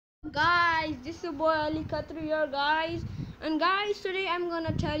Guys, this is your boy Ali Khatri here, guys. And guys, today I'm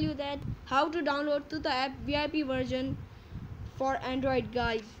gonna tell you that how to download to the app VIP version for Android,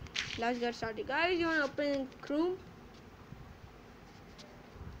 guys. Let's get started, guys. You wanna open Chrome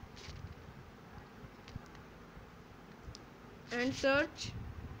and search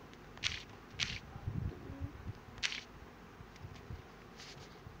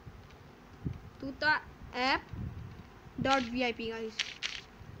tutaapp.vip, guys.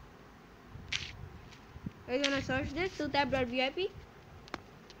 Guys, wanna search this tutaapp.vip.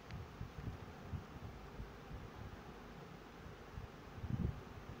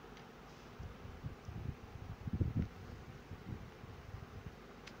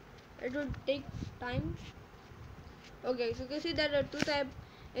 It will take time. Okay, so you can see that the tutaapp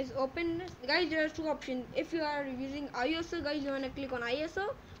is open. Guys, there are two options. If you are using iOS, guys, you wanna click on iOS,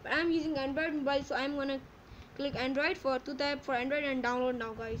 but I'm using Android mobile, so I'm gonna click Android for tutaapp for Android and download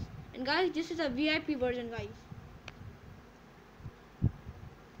now, guys. And guys, this is a VIP version, guys.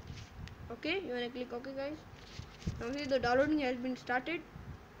 Okay, you wanna click OK, guys. Now see the downloading has been started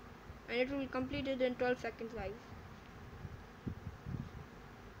and it will complete it in 12 seconds, guys.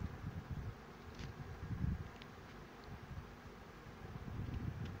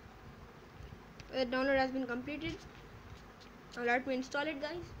 The download has been completed. Now let me install it,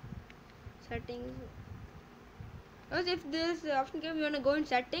 guys. Settings. Because if this option comes, you wanna go in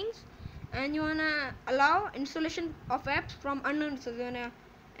settings and you wanna allow installation of apps from unknown. So you wanna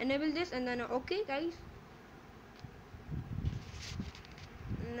enable this and then OK, guys.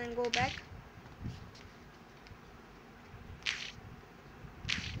 And then go back.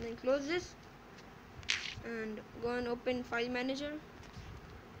 And then close this and go and open file manager.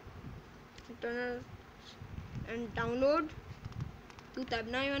 Turn and download tutaapp.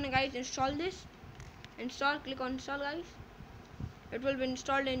 Now you wanna, guys, install this. Install, click on install, guys. It will be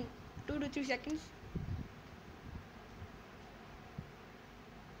installed in 2 to 3 seconds.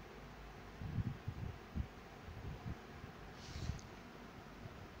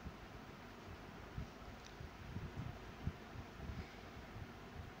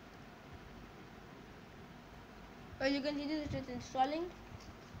 As you can see, this is installing.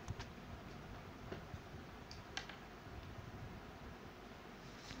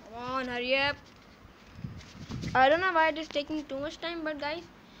 Come on, hurry up. I don't know why it is taking too much time, but guys,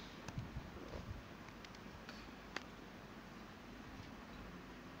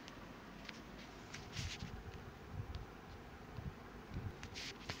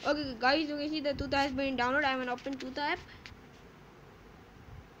 okay, guys, you can see the tutaapp has been downloaded. I'm gonna open tutaapp.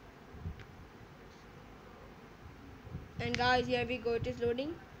 And guys, here we go. It is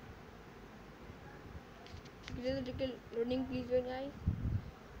loading. This is a little loading. Please wait, guys.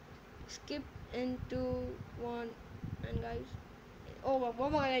 Skip into one, and guys, oh my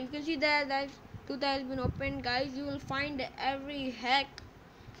God, you can see that tutaapp has been opened, guys. You will find every hack,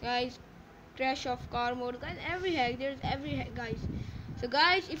 guys. Crash of car mode, guys. Every hack, there's every hack, guys. So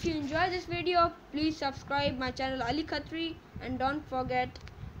guys, if you enjoy this video, please subscribe my channel Ali Khatri and don't forget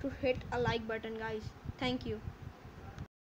to hit a like button, guys. Thank you.